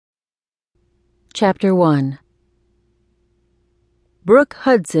Chapter 1. Brooke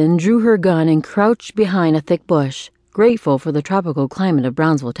Hudson drew her gun and crouched behind a thick bush, grateful for the tropical climate of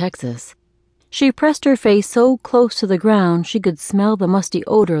Brownsville, Texas. She pressed her face so close to the ground she could smell the musty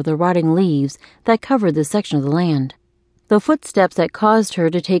odor of the rotting leaves that covered this section of the land. The footsteps that caused her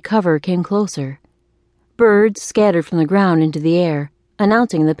to take cover came closer. Birds scattered from the ground into the air,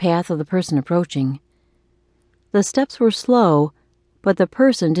 announcing the path of the person approaching. The steps were slow, but the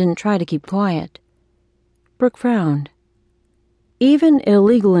person didn't try to keep quiet. Brooke frowned. Even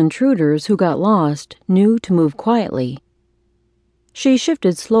illegal intruders who got lost knew to move quietly. She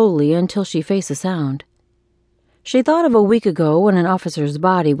shifted slowly until she faced the sound. She thought of a week ago when an officer's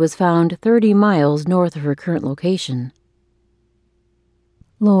body was found 30 miles north of her current location.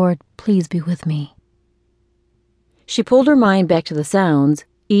 Lord, please be with me. She pulled her mind back to the sounds,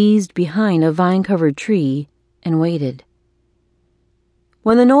 eased behind a vine-covered tree, and waited.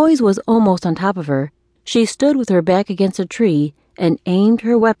 When the noise was almost on top of her, she stood with her back against a tree and aimed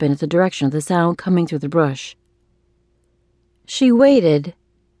her weapon at the direction of the sound coming through the brush. She waited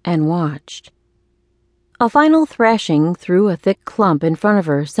and watched. A final thrashing through a thick clump in front of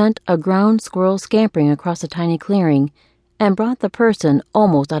her sent a ground squirrel scampering across a tiny clearing and brought the person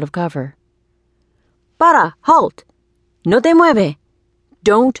almost out of cover. "Para! Halt! No te mueve!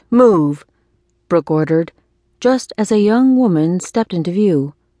 Don't move!" Brooke ordered, just as a young woman stepped into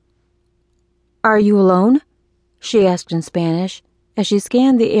view. "Are you alone?" she asked in Spanish as she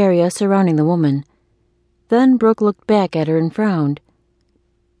scanned the area surrounding the woman. Then Brooke looked back at her and frowned.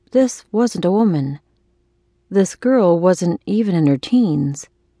 This wasn't a woman. This girl wasn't even in her teens.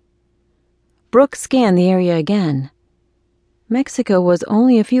 Brooke scanned the area again. Mexico was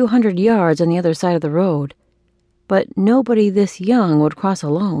only a few hundred yards on the other side of the road, but nobody this young would cross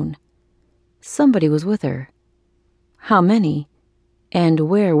alone. Somebody was with her. How many? And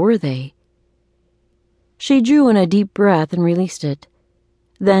where were they? She drew in a deep breath and released it.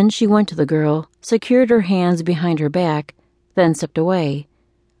 Then she went to the girl, secured her hands behind her back, then stepped away,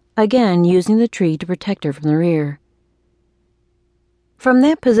 again using the tree to protect her from the rear. From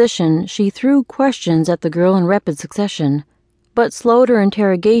that position, she threw questions at the girl in rapid succession, but slowed her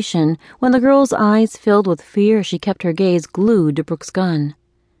interrogation when the girl's eyes filled with fear as she kept her gaze glued to Brooke's gun.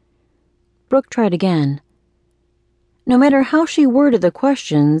 Brooke tried again. No matter how she worded the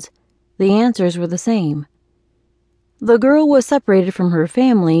questions, the answers were the same. The girl was separated from her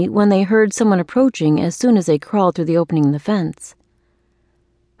family when they heard someone approaching as soon as they crawled through the opening in the fence.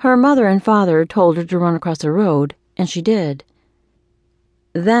 Her mother and father told her to run across the road, and she did.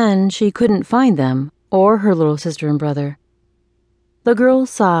 Then she couldn't find them, or her little sister and brother. The girl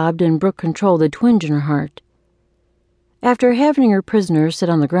sobbed, and Brooke controlled the twinge in her heart. After having her prisoner sit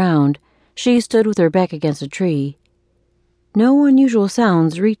on the ground, she stood with her back against a tree. No unusual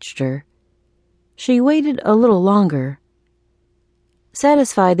sounds reached her. She waited a little longer.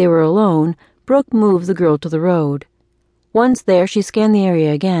 Satisfied they were alone, Brooke moved the girl to the road. Once there, she scanned the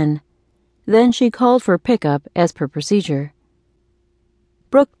area again. Then she called for pickup as per procedure.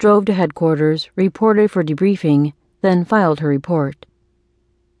 Brooke drove to headquarters, reported for debriefing, then filed her report.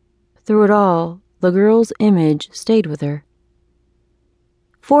 Through it all, the girl's image stayed with her.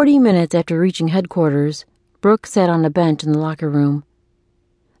 40 minutes after reaching headquarters, Brooke sat on a bench in the locker room.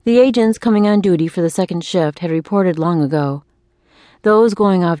 The agents coming on duty for the second shift had reported long ago. Those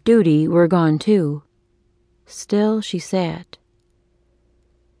going off duty were gone too. Still, she sat.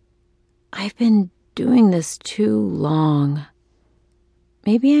 I've been doing this too long.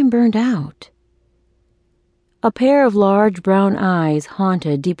 Maybe I'm burned out. A pair of large brown eyes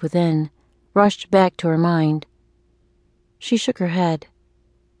haunted deep within, rushed back to her mind. She shook her head.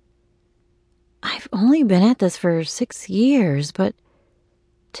 I've only been at this for 6 years, but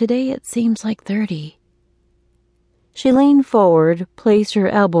today it seems like 30. She leaned forward, placed her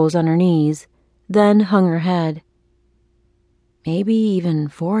elbows on her knees, then hung her head. Maybe even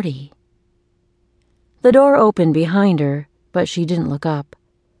 40. The door opened behind her, but she didn't look up.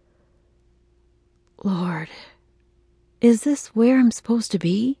 Lord, is this where I'm supposed to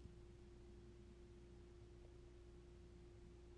be?